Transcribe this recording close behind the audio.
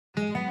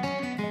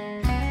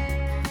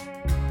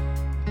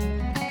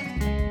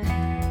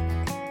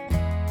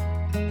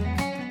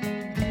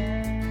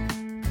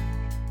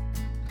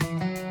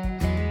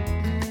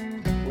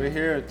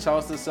here at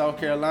Charleston, South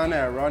Carolina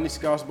at Rodney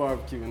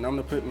BBQ, and I'm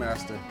the pit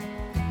master.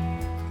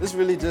 It's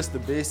really just the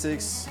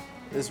basics.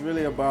 It's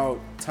really about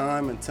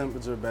time and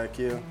temperature back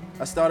here.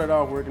 I started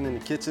off working in the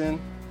kitchen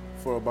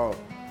for about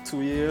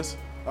 2 years.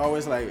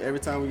 Always like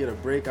every time we get a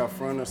break out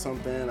front or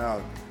something,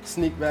 I'll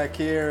sneak back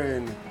here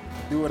and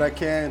do what I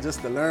can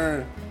just to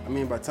learn. I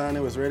mean, by the time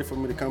it was ready for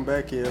me to come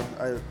back here,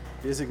 I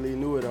basically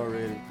knew it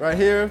already. Right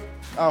here,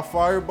 our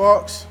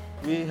firebox.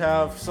 We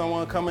have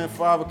someone come in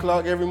 5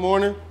 o'clock every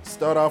morning,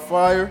 start our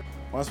fire.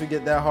 Once we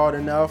get that hot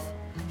enough,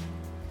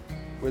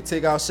 we'll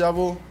take our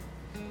shovel,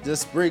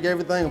 just break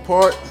everything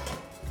apart.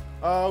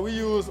 We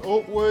use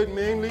oak wood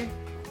mainly.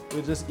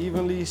 We'll just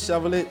evenly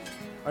shovel it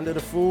under the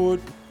food.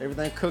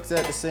 Everything cooks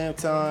at the same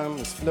time,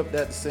 it's flipped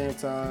at the same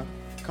time,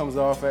 comes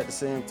off at the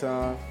same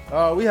time.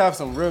 We have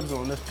some ribs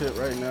on this pit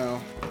right now.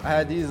 I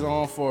had these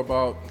on for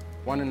about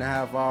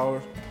 1.5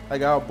 hours.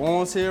 Like our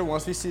bones here,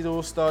 once we see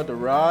those start to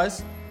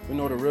rise, we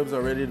know the ribs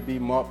are ready to be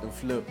mopped and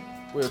flipped.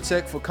 We'll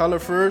check for color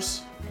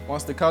first.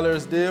 Once the color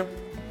is there,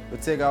 we'll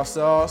take our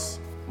sauce,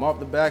 mop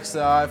the back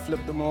side,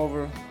 flip them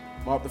over,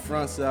 mop the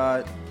front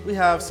side. We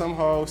have some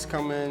hogs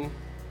come in,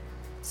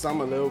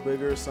 some a little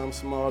bigger, some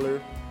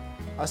smaller.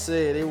 I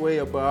say they weigh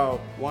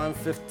about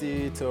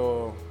 150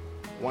 to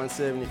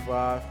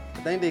 175. I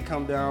think they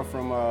come down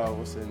from,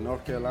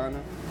 North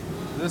Carolina.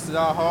 This is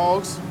our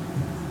hogs.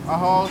 Our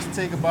hogs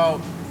take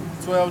about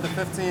 12 to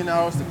 15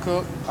 hours to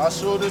cook. Our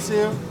shoulders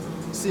here,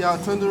 see how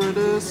tender it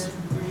is?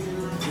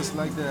 Just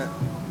like that,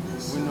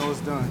 we know it's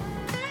done.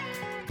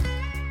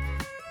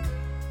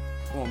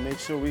 We'll make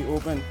sure we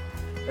open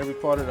every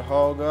part of the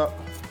hog up.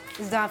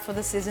 Is that for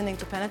the seasoning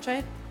to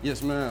penetrate?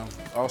 Yes, ma'am.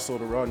 Also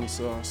the Rodney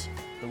sauce.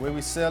 The way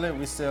we sell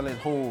it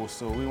whole.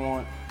 So we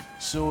want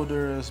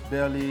shoulders,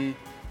 belly,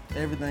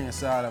 everything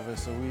inside of it.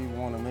 So we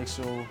want to make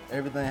sure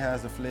everything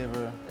has the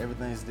flavor,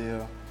 everything's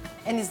there.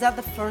 And is that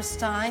the first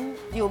time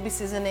you'll be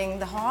seasoning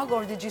the hog,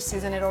 or did you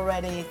season it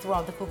already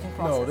throughout the cooking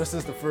process? No, this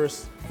is the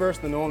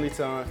first and only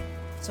time.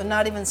 So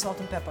not even salt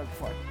and pepper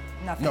before?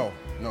 Nothing?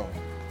 No.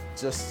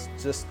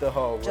 Just the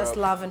hog. Just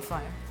love and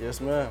fire. Yes,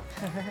 ma'am.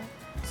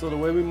 So the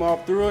way we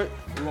mop through it,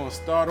 we're gonna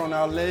start on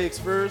our legs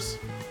first.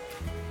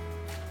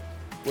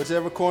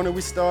 Whichever corner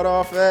we start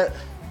off at,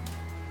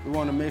 we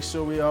wanna make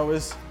sure we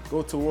always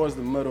go towards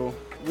the middle.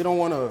 We don't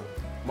wanna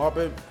mop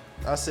it,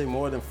 I say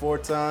more than 4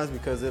 times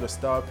because it'll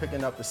start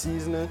picking up the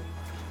seasoning.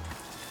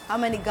 How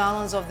many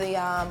gallons of the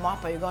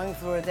mop are you going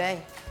through a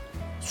day?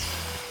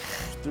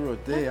 Through a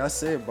day, I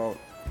say about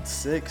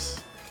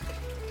 6.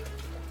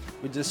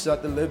 We just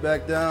shut the lid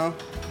back down.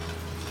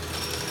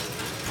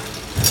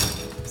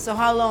 So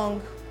how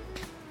long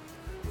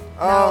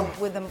now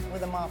with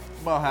the mop?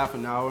 About half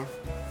an hour.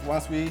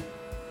 Once we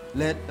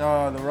let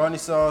the Rodney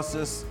sauce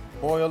just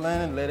boil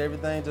in and let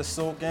everything just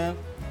soak in,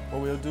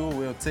 what we'll do,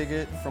 we'll take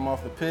it from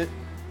off the pit,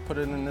 put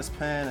it in this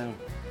pan, and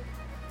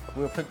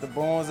we'll pick the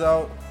bones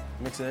out,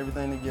 mix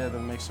everything together,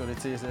 make sure they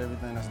taste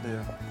everything that's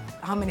there.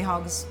 How many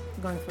hogs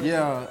going through?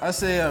 Yeah, I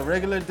say a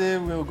regular day,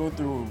 we'll go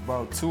through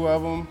about 2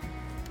 of them.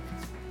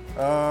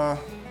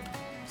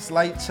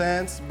 Slight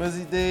chance,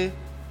 busy day,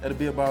 it'll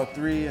be about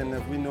 3, and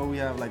if we know we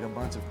have like a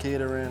bunch of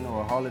catering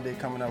or a holiday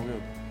coming up,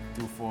 we'll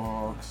do 4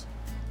 hogs.